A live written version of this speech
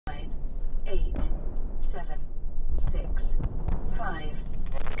8, 7, 6, 5,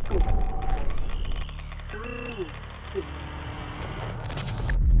 4, 3, 2.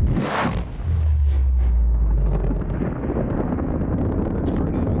 That's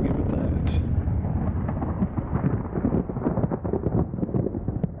pretty, I'll give it that.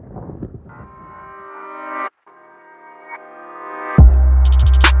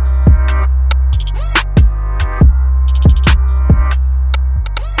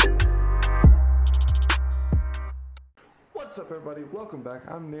 What's up, everybody? Welcome back.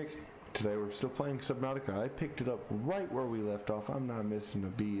 I'm Nick. Today we're still playing Subnautica. I picked it up right where we left off. I'm not missing a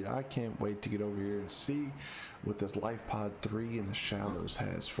beat. I can't wait to get over here and see what this Life Pod 3 in the Shallows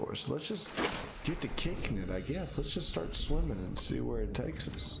has for us. Let's just get to kicking it, I guess. Let's just start swimming and see where it takes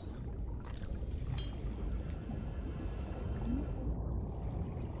us.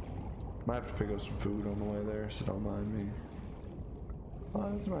 Might have to pick up some food on the way there, so don't mind me.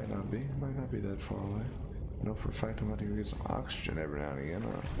 Well, it might not be. It might not be that far away. I know for a fact I'm about to go get some oxygen every now and again.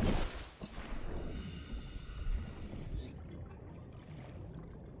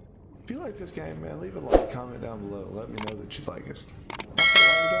 If you like this game, man, leave a like, comment down below. Let me know that you like it. Also,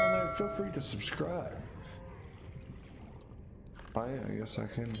 while you're down there, feel free to subscribe. Oh yeah, I guess I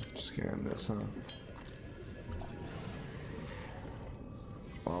can scan this, huh?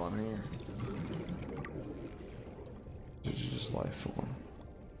 While I'm here. Did you just life form?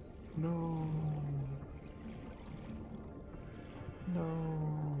 No. No.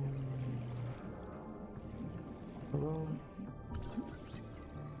 Hello?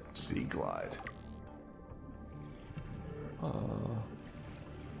 Sea glide.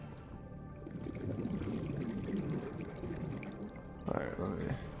 Alright, let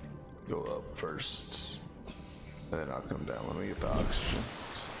me go up first. And then I'll come down. Let me get the oxygen.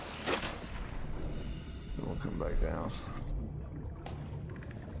 Then we'll come back down.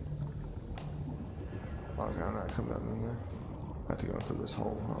 Oh, can I not come down in there? I have to go through this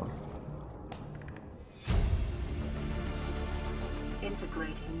hole, huh?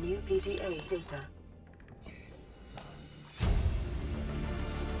 Integrating new PDA data.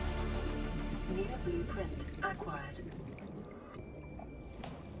 New blueprint acquired.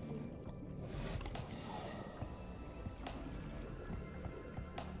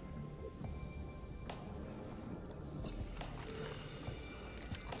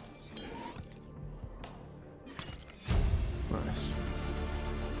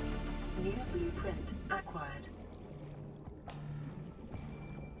 New blueprint acquired.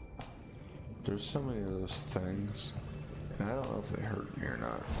 There's so many of those things, and I don't know if they hurt me or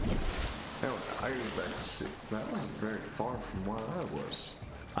not. Anyway, I get back to see. That wasn't very far from where I was.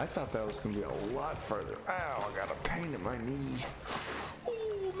 I thought that was going to be a lot further. Ow, I got a pain in my knee.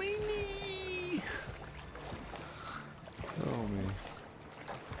 Oh, my knee. Oh, man.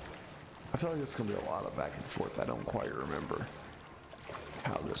 I feel like it's going to be a lot of back and forth. I don't quite remember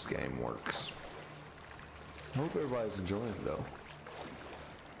how this game works. I hope everybody's enjoying it, though.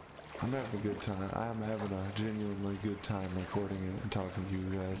 I'm having a good time. I'm having a genuinely good time recording it and talking to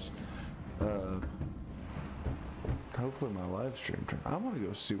you guys. Hopefully my live stream turn. I want to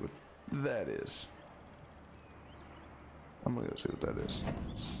go see what that is. I'm gonna go see what that is.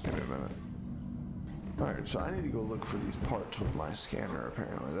 Give me a minute. Alright, so I need to go look for these parts with my scanner,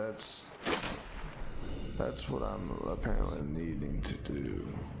 apparently. That's what I'm apparently needing to do.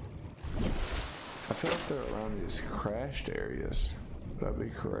 I feel like they're around these crashed areas. Would I be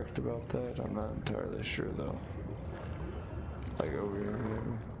correct about that? I'm not entirely sure though. Like over here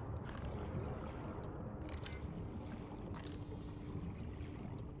maybe?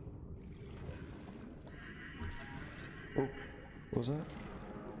 Oh, what was that?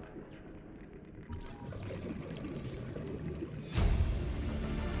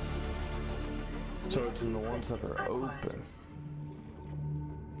 So it's in the ones that are open.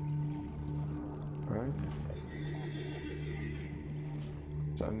 Right?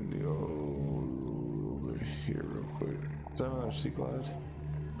 So I need to go over here real quick. Is that another sea glide?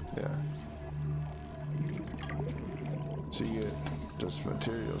 Yeah. So you get just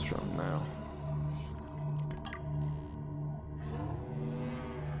materials from now.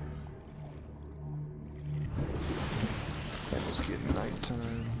 And it's getting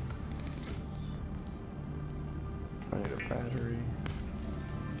nighttime. I need a battery.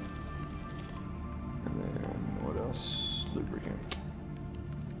 And then what else? Lubricant.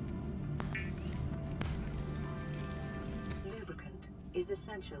 Lubricant is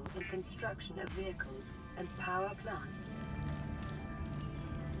essential in construction of vehicles and power plants.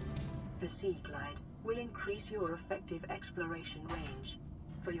 The Sea Glide will increase your effective exploration range.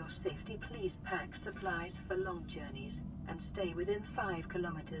 For your safety, please pack supplies for long journeys. and stay within 5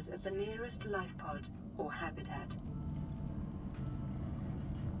 kilometers of the nearest life pod or habitat.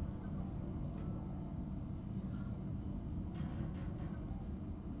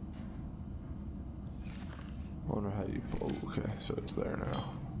 I wonder how you pull. Okay, so it's there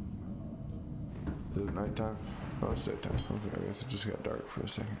now. Is it nighttime? Oh, it's daytime. Okay, I guess it just got dark for a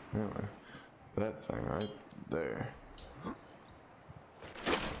second. Anyway, that thing right there.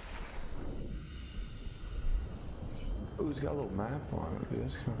 Oh, it's got a little map on it. Dude,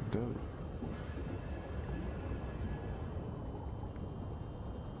 that's kind of dope.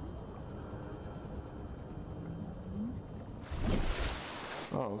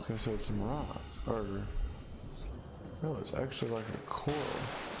 Oh, okay, so it's some rock. Or, no, it's actually like a coral.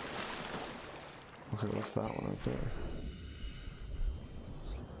 Okay, what's that one right there?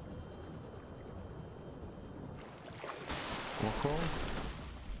 More coral?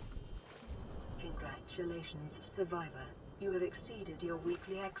 Congratulations, survivor. You have exceeded your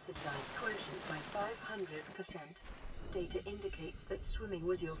weekly exercise quotient by 500%. Data indicates that swimming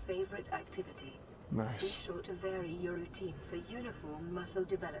was your favorite activity. Be Nice. sure to vary your routine for uniform muscle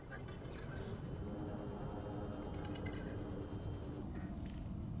development.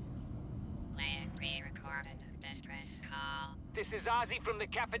 Plan pre-recorded distress call. This is Ozzy from the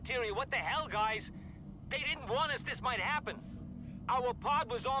cafeteria. What the hell, guys? They didn't warn us this might happen. Our pod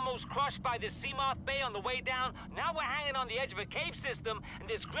was almost crushed by this Seamoth Bay on the way down. Now we're hanging on the edge of a cave system, and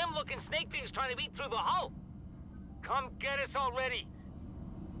this grim-looking snake thing's trying to eat through the hull. Come get us already.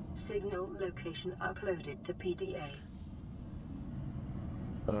 Signal location uploaded to PDA.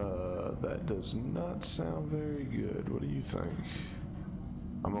 That does not sound very good. What do you think?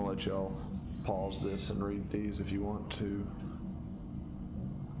 I'm gonna let y'all pause this and read these if you want to.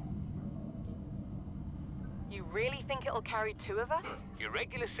 You really think it'll carry 2 of us? Your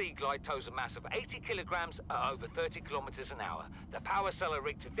regular sea glide tows a mass of 80 kilograms at over 30 kilometers an hour. The power cell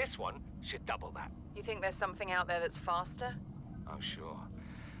rigged to this one should double that. You think there's something out there that's faster? Oh, sure.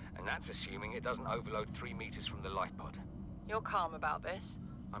 And that's assuming it doesn't overload 3 meters from the life pod. You're calm about this.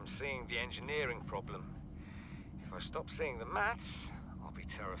 I'm seeing the engineering problem. If I stop seeing the maths, I'll be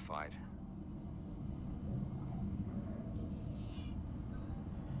terrified.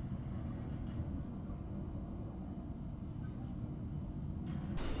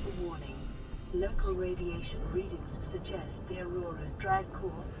 Warning. Local radiation readings suggest the Aurora's drive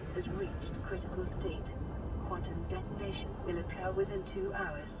core has reached critical state. Quantum detonation will occur within 2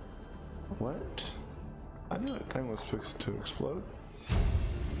 hours. What? I knew that thing was fixed to explode.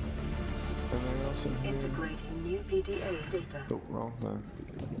 Anything else in here? Integrating new PDA data. Oh, wrong thing.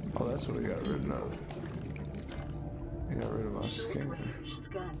 Oh, that's what he got rid of. He got rid of my scanner. Short-range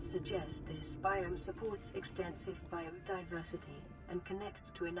scans suggest this biome supports extensive biodiversity and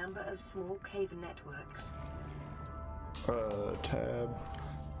connects to a number of small cave networks. Tab.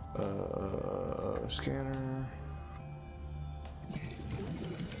 Scanner.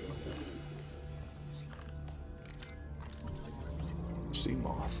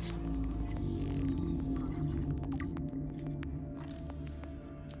 Seamoth.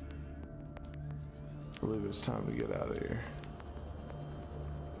 I believe it's time to get out of here.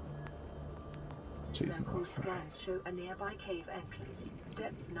 Local scans show a nearby cave entrance,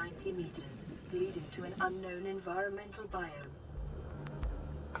 depth 90 meters, leading to an unknown environmental biome.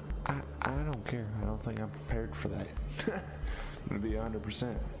 I don't care. I don't think I'm prepared for that. I'm gonna be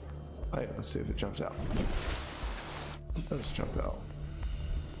 100%. Hey, let's see if it jumps out. It does jump out.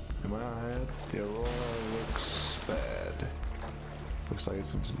 In my head, the Aurora looks bad. Looks like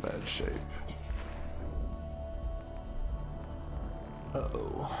it's in some bad shape.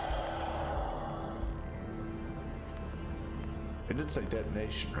 Uh-oh. It did say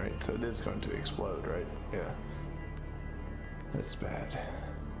detonation, right? So it is going to explode, right? Yeah. That's bad.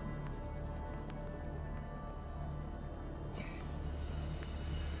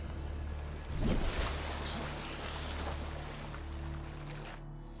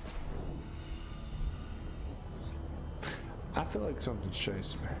 I feel like something's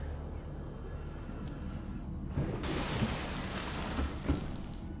chasing me.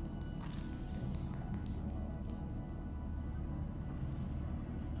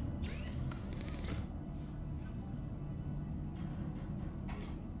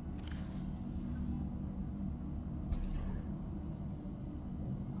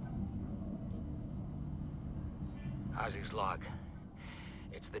 Ozzy's log.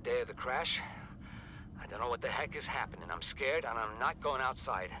 It's the day of the crash. I don't know what the heck is happening. I'm scared and I'm not going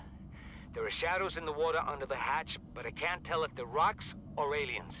outside. There are shadows in the water under the hatch, but I can't tell if they're rocks or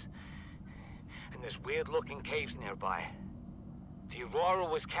aliens. And there's weird-looking caves nearby. The Aurora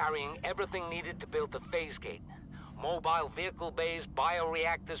was carrying everything needed to build the phase gate. Mobile vehicle bays,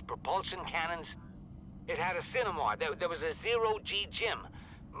 bioreactors, propulsion cannons. It had a cinema. There was a zero-G gym.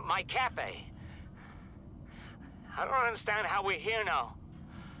 My cafe. I don't understand how we're here now.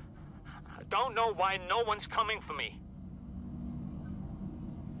 I don't know why no one's coming for me.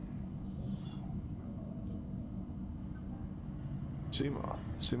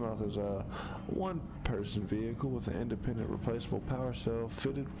 Seamoth is a one-person vehicle with an independent replaceable power cell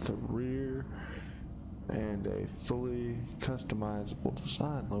fitted with a rear and a fully customizable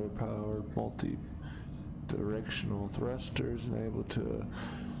design. Low-powered, multi-directional thrusters and able to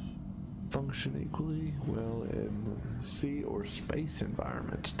function equally well in sea or space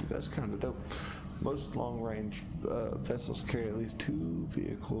environments. Dude, that's kind of dope. Most long-range vessels carry at least 2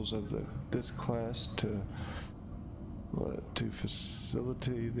 vehicles of this class to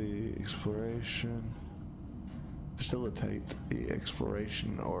facilitate the exploration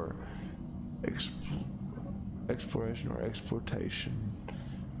or exploitation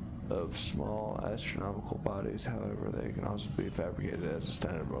of small astronomical bodies. However, they can also be fabricated as a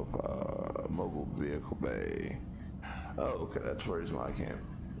standard mobile vehicle bay. Oh, okay, that's the reason why I can't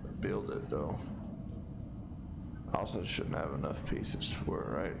build it though. Also shouldn't have enough pieces for it,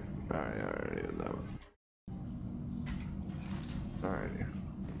 right? Alright, I already did that one. Alrighty.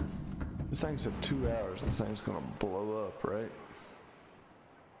 This thing said 2 hours, the thing's gonna blow up, right?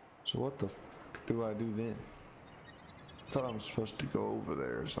 So what the f do I do then? I thought I was supposed to go over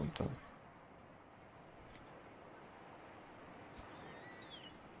there or something.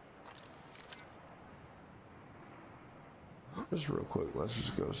 Just real quick, let's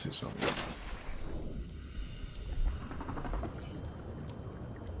just go see something.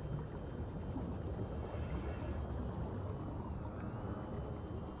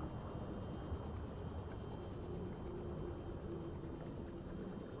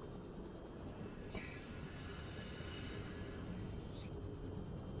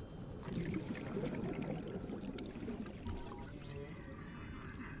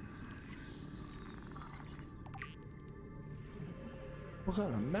 What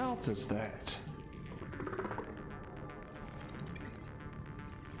kind of mouth is that?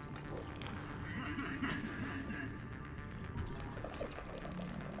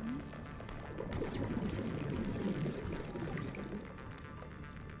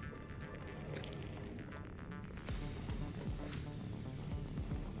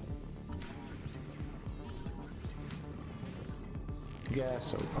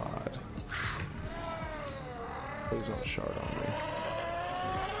 Gasopod. Please don't shard on me.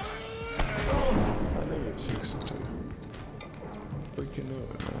 I knew it was fixing to. Freaking knew it,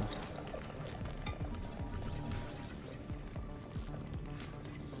 man.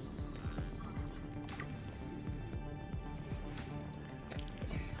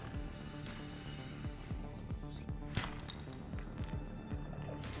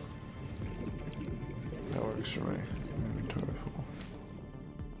 That works for me. Inventory full.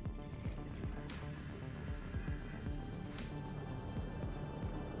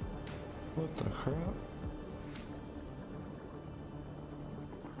 What the crap?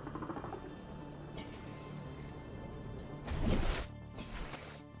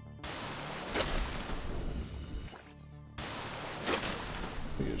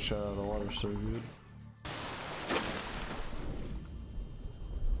 You get shot out of the water so good.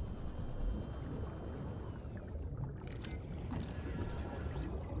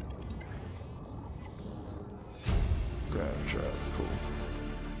 Grab trap, cool.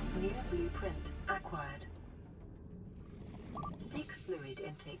 New blueprint acquired. Seek fluid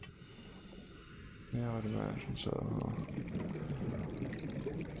intake. Yeah, I would imagine so.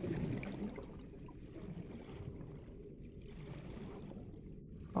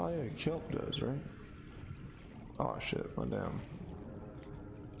 Oh yeah, kelp does, right? Oh shit, my damn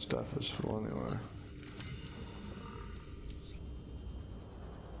stuff is full anyway.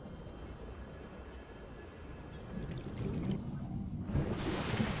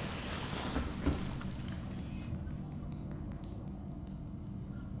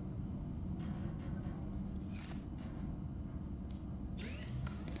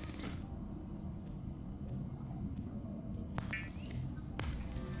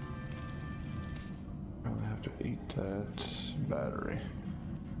 Eat that battery.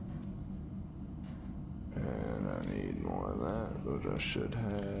 And I need more of that, which I should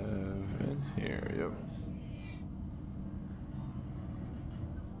have in here, yep.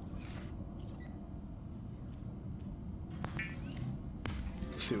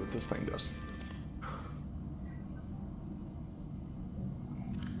 Let's see what this thing does.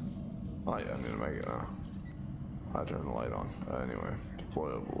 Oh yeah, I'm gonna make it now. I turn the light on. Anyway,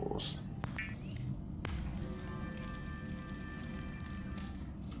 deployables.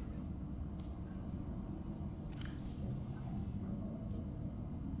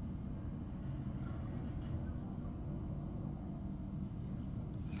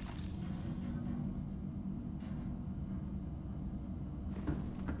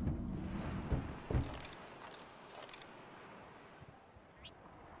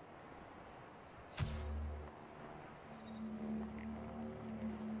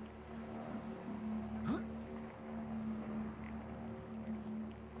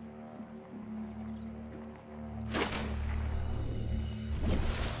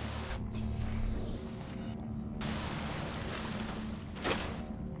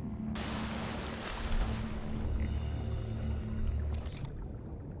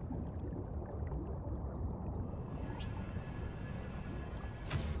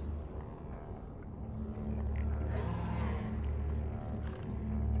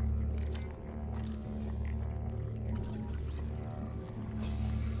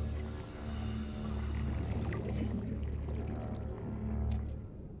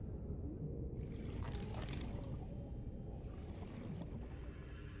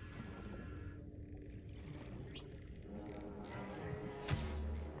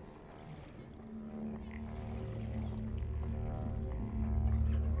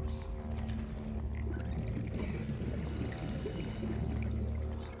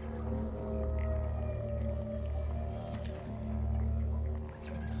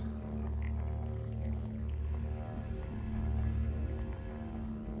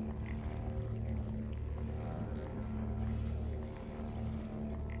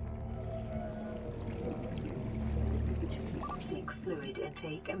 Seek fluid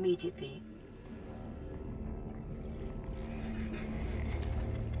intake immediately.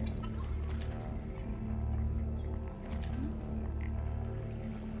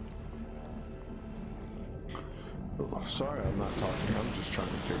 Oh, sorry, I'm not talking. I'm just trying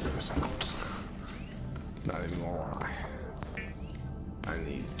to figure this out. Not even gonna lie. I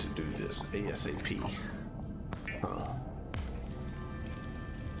need to do this ASAP.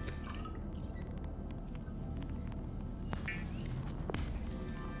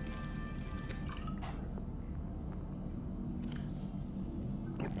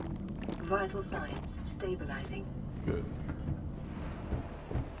 Vital signs stabilizing. Good.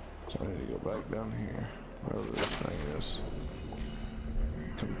 So I need to go back down here, wherever this thing is.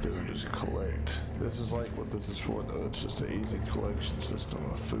 Come through and just collect. This is like what this is for, though. It's just an easy collection system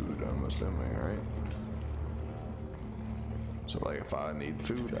of food, I'm assuming, right? So like if I need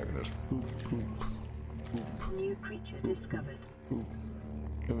food, I can just poop, poop, poop. New creature discovered. Poop.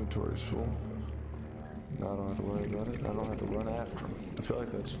 Inventory's full. I don't have to worry about it. I don't have to run after them. I feel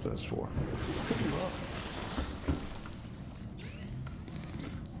like that's what that's for. Pick you up.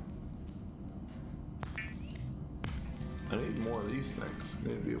 I need more of these things. I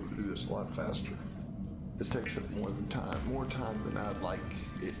need to be able to do this a lot faster. This takes up more time than I'd like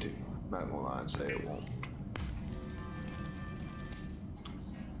it to. Not gonna lie and say it won't.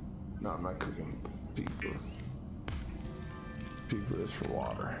 No, I'm not cooking pizza. Pizza is for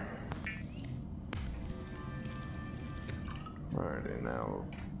water. Alrighty, now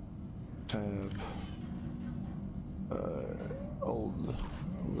tab old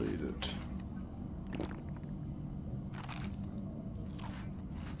delete it.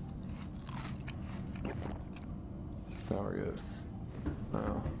 Now we're good.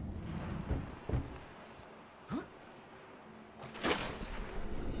 Now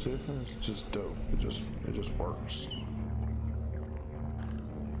see, this thing's just dope. It just works.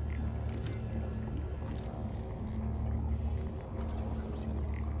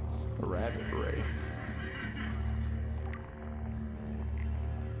 A rabbit ray.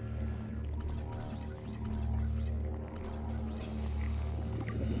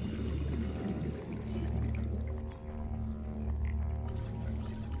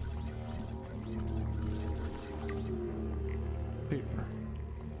 Paper.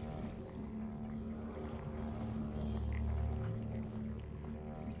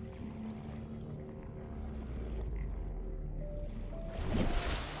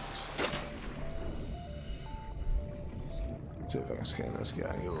 See if I can scan this guy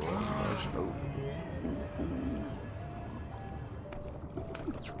and get a little information. Oh.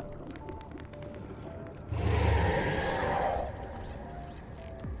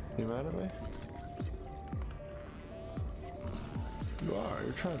 You mad at me? You are.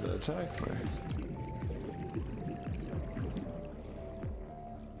 You're trying to attack me.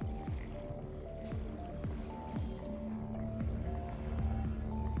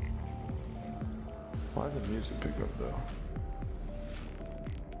 Why did the music pick up though?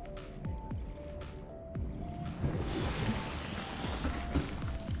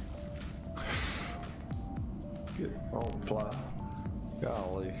 Get on fly.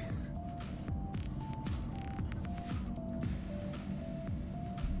 Golly.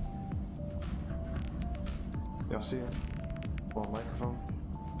 Y'all see him? On microphone?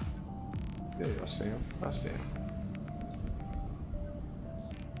 Yeah, y'all see him? I see him.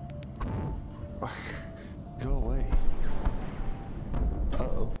 Go away.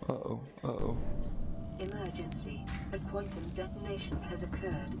 Uh-oh, uh-oh, uh-oh. Emergency. A quantum detonation has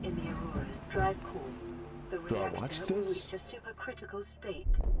occurred in the Aurora's drive core. The Do I watch reactor will this? reach a supercritical state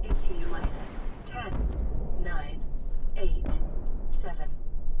in T-minus 10, 9, 8, 7,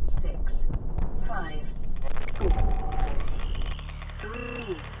 6, 5, 4,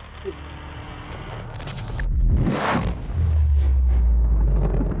 3, 2.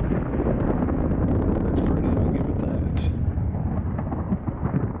 That's pretty, I'll give it that.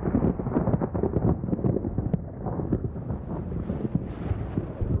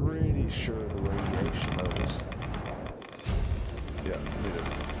 Pretty sure the radiation levels. Yeah, need to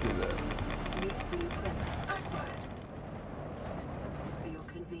do that. New blueprint acquired. For your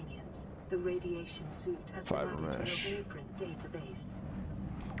convenience, the radiation suit has been Fiber added to mesh. your blueprint database.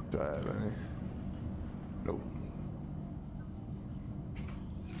 Do I have any? Nope.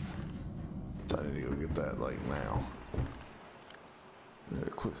 I need to go get that like now. I need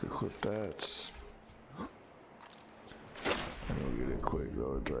to quick equip that. I'm gonna get it quick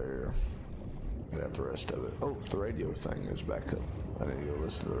though, it's right here. Got the rest of it. Oh, the radio thing is back up. I need to go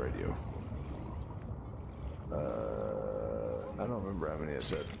listen to the radio. I don't remember how many it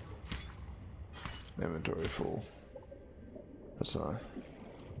said. Inventory full. That's fine.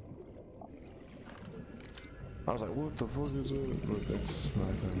 I was like, what the fuck is it? But that's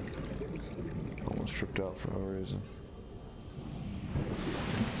my thing. Almost tripped out for no reason.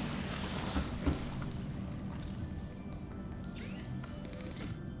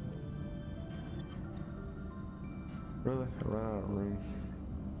 Really? I ran out of room.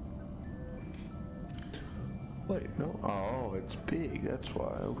 Wait, no. Oh, it's big. That's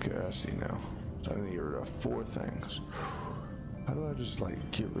why. Okay, I see now. So I need to get rid of 4 things. How do I just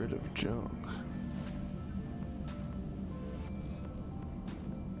like get rid of junk?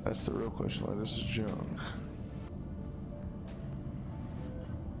 That's the real question. Like, this is junk.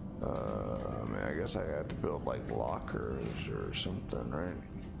 I mean, I guess I got to build like lockers or something, right?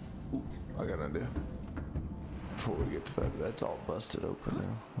 Ooh, I got an idea. Before we get to that, that's all busted open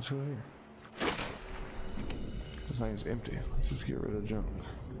now. Let's go here. This thing's empty. Let's just get rid of junk.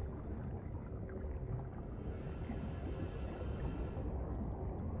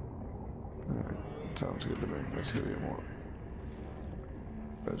 Alright, sounds good to me. Let's give you more.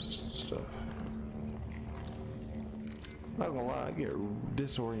 That's just stuff. Not gonna lie, I get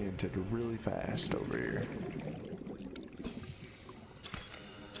disoriented really fast over here.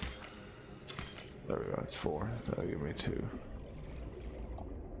 There we go, that's 4. That'll give me 2.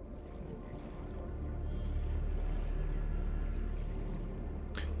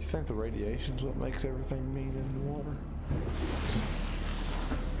 You think the radiation's what makes everything mean in the water?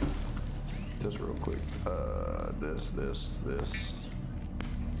 Just real quick. This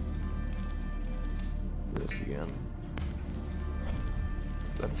again.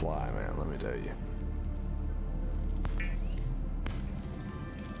 That fly, man, let me tell you.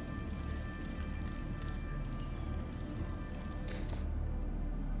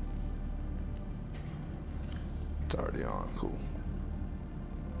 It's already on, cool.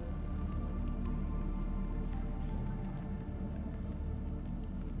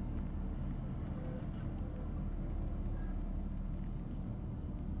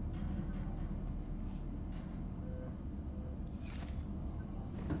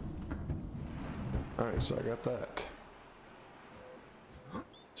 Alright, so I got that.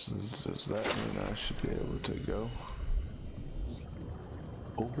 So does that mean I should be able to go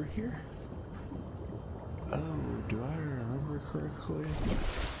over here? Oh, do I remember correctly?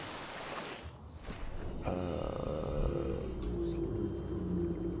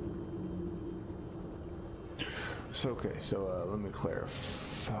 So okay, so let me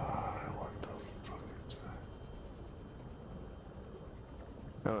clarify. What the fuck is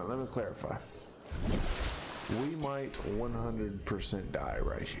that? No, let me clarify. We might 100% die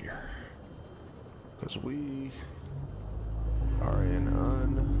right here. Because we are in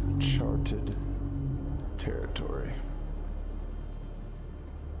uncharted territory.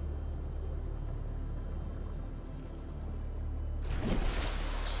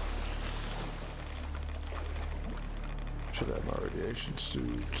 Should have my radiation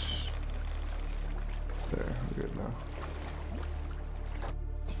suit. There, we're good now.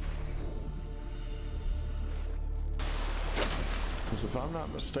 Because if I'm not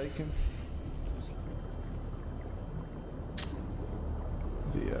mistaken,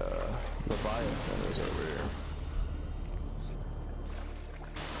 the Leviathan is over here.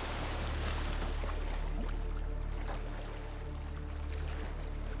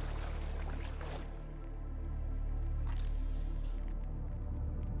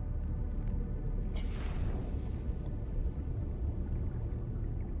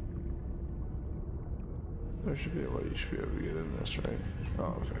 There should be a way you should be able to get in this, right? Oh,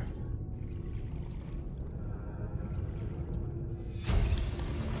 okay.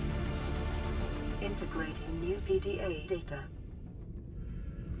 Integrating new PDA data.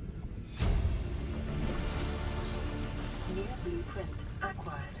 New blueprint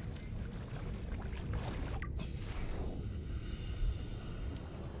acquired.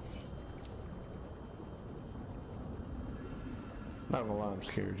 Not gonna lie, I'm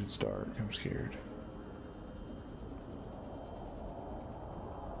scared. It's dark. I'm scared.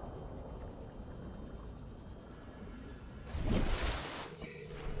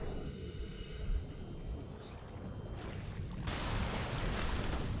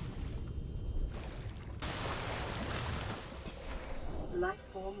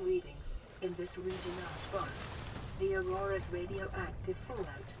 Life-form readings in this region are sparse. The Aurora's radioactive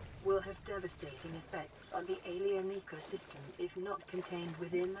fallout will have devastating effects on the alien ecosystem if not contained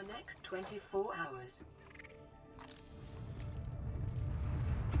within the next 24 hours.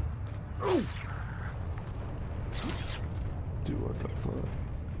 Dude, what the fuck?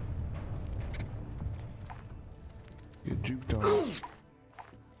 You juked on.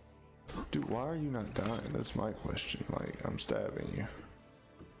 Dude, why are you not dying? That's my question. Like, I'm stabbing you.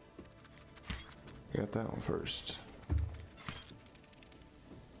 Got that one first.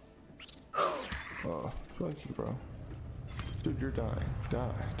 Oh, fuck you, bro. Dude, you're dying.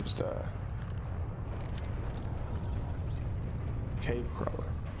 Die. Just die. Cave crawler.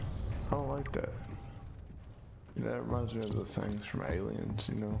 I don't like that. You know, that reminds me of the things from Aliens,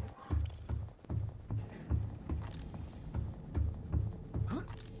 you know?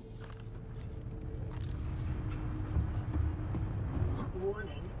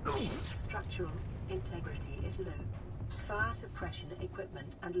 Warning. Structural integrity is low. Fire suppression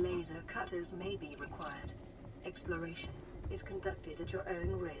equipment and laser cutters may be required. Exploration is conducted at your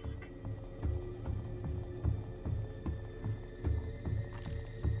own risk.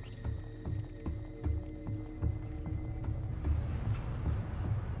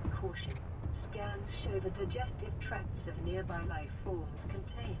 Caution. Scans show the digestive tracts of nearby life forms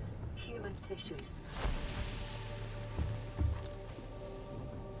contain human tissues.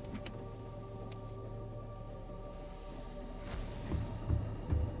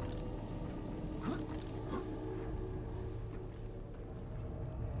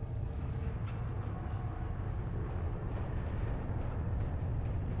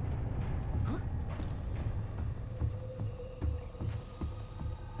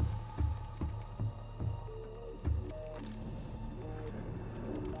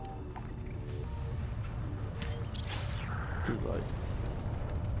 Dude, like,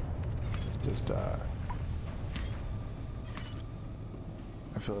 just die.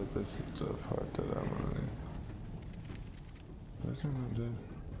 I feel like this is the part that I'm gonna need. What's I'm gonna do?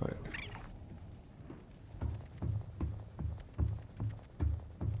 Wait.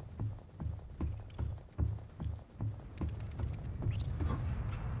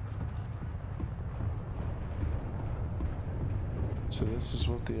 So this is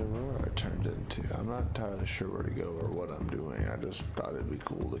what the Aurora turned into. I'm not entirely sure where to go or what I'm doing. I just thought it'd be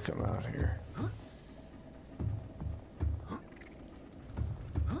cool to come out here.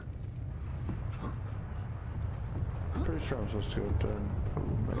 I'm pretty sure I'm supposed to go up there and... Oh,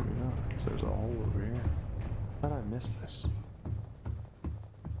 maybe not, because there's a hole over here. How did I miss this?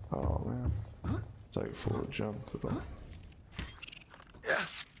 Oh, man. It's like full jump though.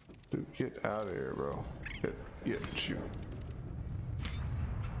 Dude, get out of here, bro. Shoot.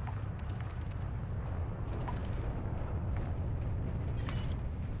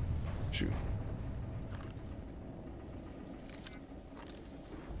 Shoot.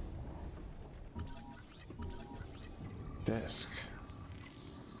 Desk.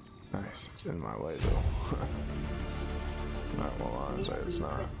 Nice. It's in my way though. Not while I'm saying it's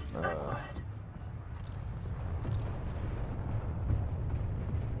not. I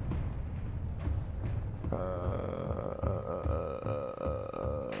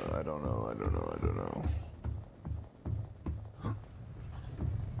don't know.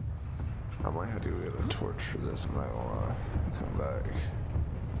 I might have to go get a torch for this, I might wanna come back.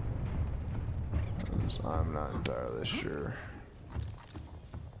 'Cause I'm not entirely sure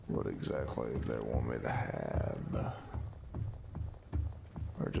what exactly they want me to have.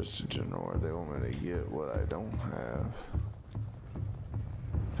 Or just in general, or they want me to get what I don't have.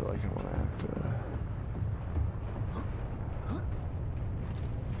 I feel like I'm gonna have to...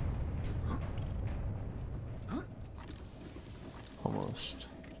 Almost.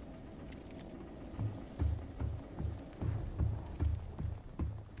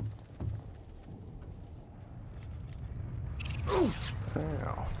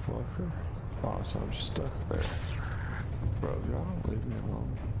 Ow, fucker. Oh, so I'm stuck there. Bro, if y'all don't leave me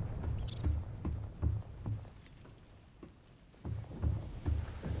alone.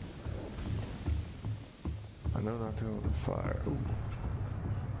 I know not to go in the fire. Ooh.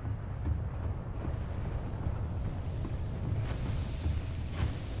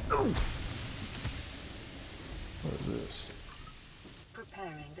 What is this?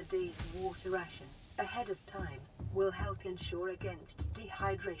 Preparing the day's water ration ahead of time will help ensure against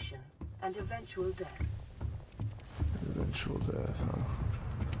dehydration and eventual death. Eventual death, huh?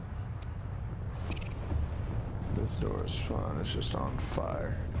 This door is fine, it's just on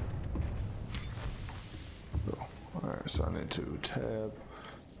fire. Oh, alright, so I need to tab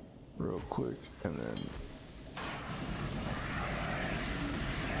real quick and then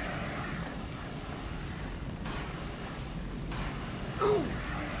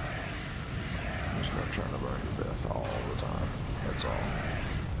I'm just not trying to burn to death all the time. That's all.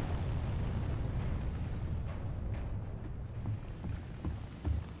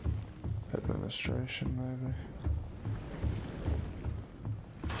 Administration, maybe.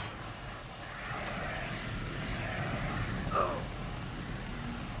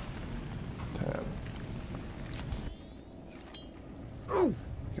 Tab.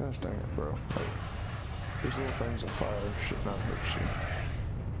 Gosh dang it, bro. Like, these little things of fire should not hurt you.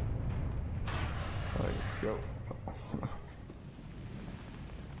 Like, yo.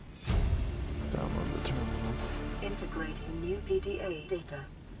 Download the terminal. Integrating new PDA data.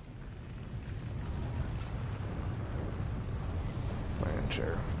 Man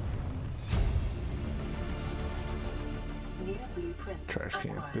chair. New blueprint. Trash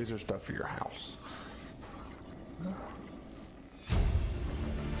can. acquired. These are stuff for your house.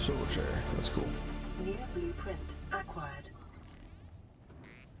 Swivel chair. That's cool. New blueprint acquired.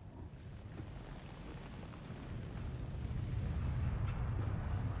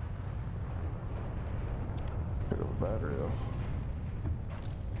 Pick up a battery though.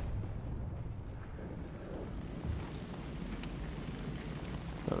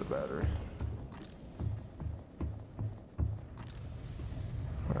 Another battery.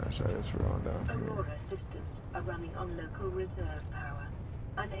 Alright, so I guess we're going down here. Aurora systems are running on local reserve power,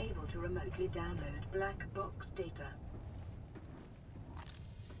 unable to remotely download black box data.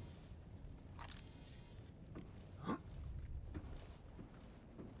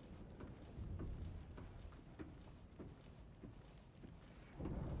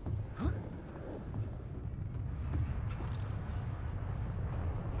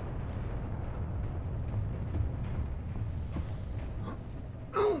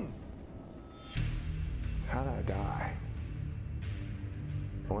 How did I die?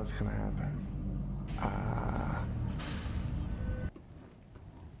 What's gonna happen?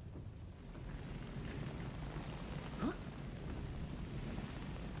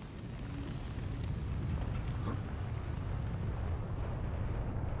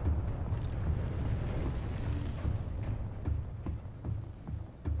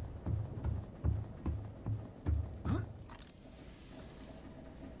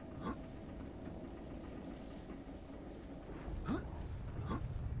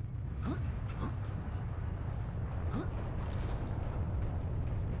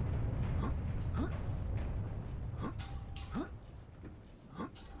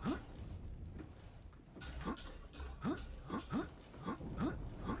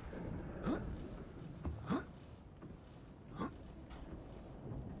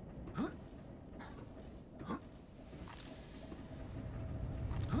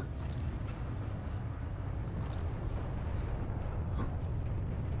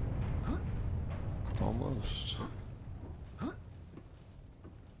 Almost.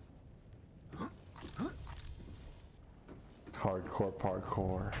 Hardcore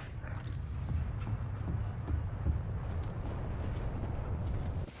parkour.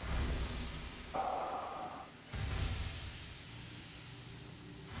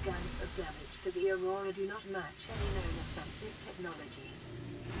 Scans of damage to the Aurora do not match any known offensive technologies.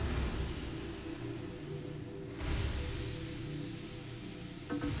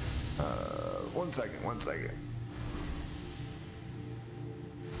 One second.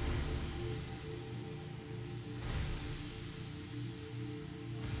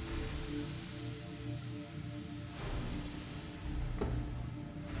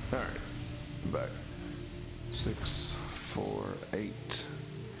 Alright, I'm back. 6, 4, 8,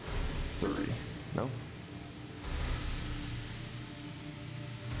 3. No?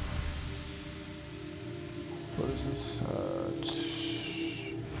 What is this?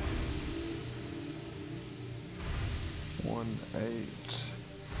 1, 8,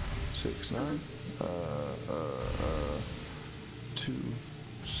 6, 9. 2,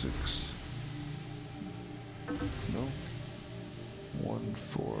 6. No. 1,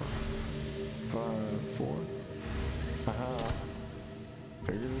 4, 5, 4. Aha.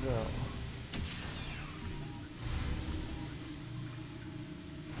 Figured it out.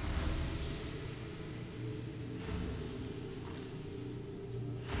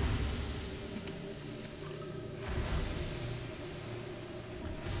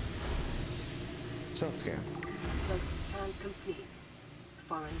 Self-scan. Self-scan complete.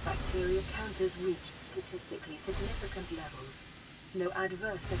 Foreign bacteria counters reached statistically significant levels. No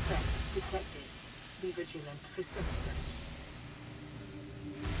adverse effects detected. Be vigilant for symptoms.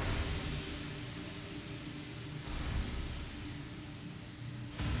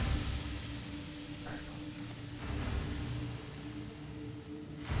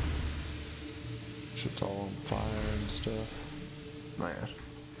 Shit's all on fire and stuff. Man.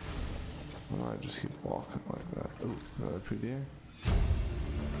 I might just keep walking like that. Ooh, another PDA.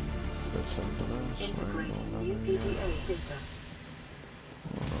 There's something else. Integrating new PDA data.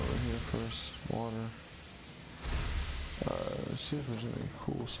 One over here first. Water. Let's see if there's any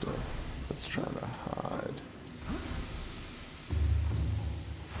cool stuff that's trying to hide.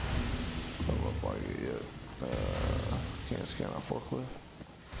 Don't look like it yet. Can't scan a forklift.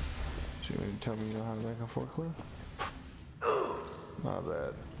 You mean to tell me you know how to make a forklift? My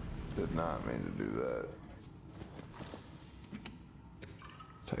bad. Did not mean to do that.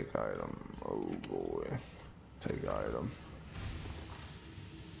 Take item. Oh boy. Take item.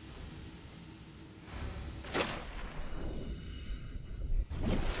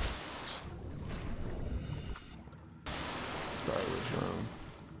 Driver's room.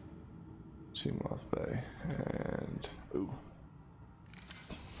 Seamoth Bay. And ooh.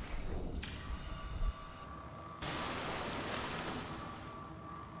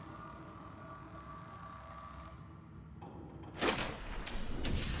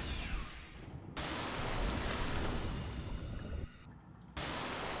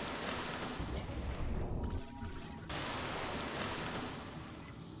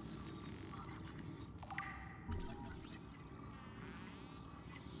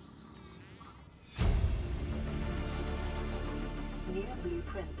 New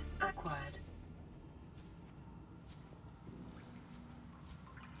blueprint acquired.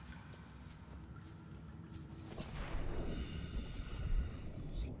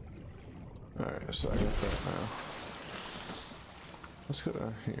 Alright, so I got that now. Let's go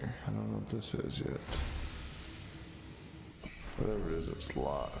down here. I don't know what this is yet. Whatever it is, it's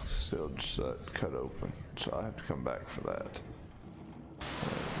locked. Still just cut open. So I have to come back for that.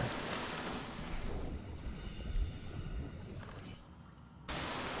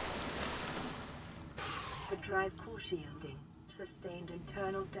 The drive core shielding sustained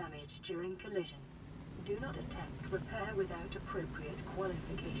internal damage during collision. Do not attempt repair without appropriate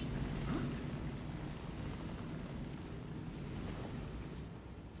qualifications.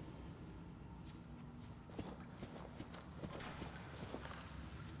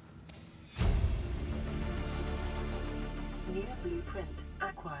 New blueprint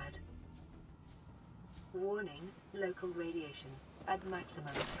acquired. Warning, local radiation at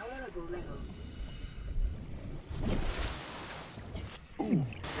maximum tolerable level. Ooh.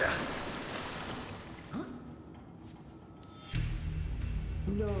 Yeah.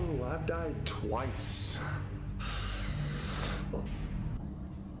 No, I've died twice.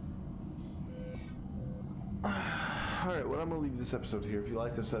 Alright, well, I'm gonna leave this episode here. If you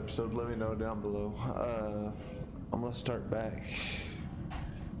like this episode, let me know down below. I'm gonna start back.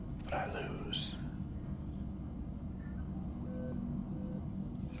 But I lose.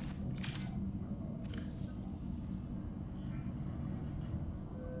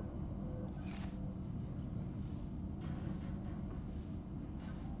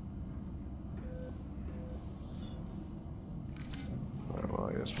 Alright, well,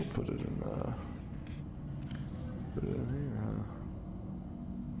 I guess we'll put it in, here, huh?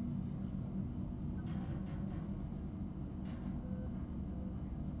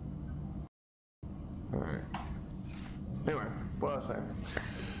 Alright. Anyway, what I was saying.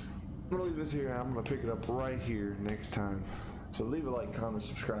 I'm gonna leave this here. I'm gonna pick it up right here next time. So leave a like, comment,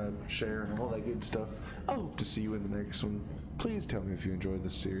 subscribe, share, and all that good stuff. I hope to see you in the next one. Please tell me if you enjoyed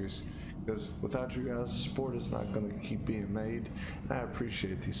this series, because without you guys' support, it's not going to keep being made. And I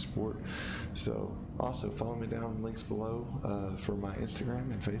appreciate the support. So also follow me down in links below for my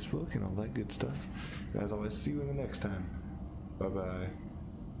Instagram and Facebook and all that good stuff. And as always, see you in the next time. Bye bye.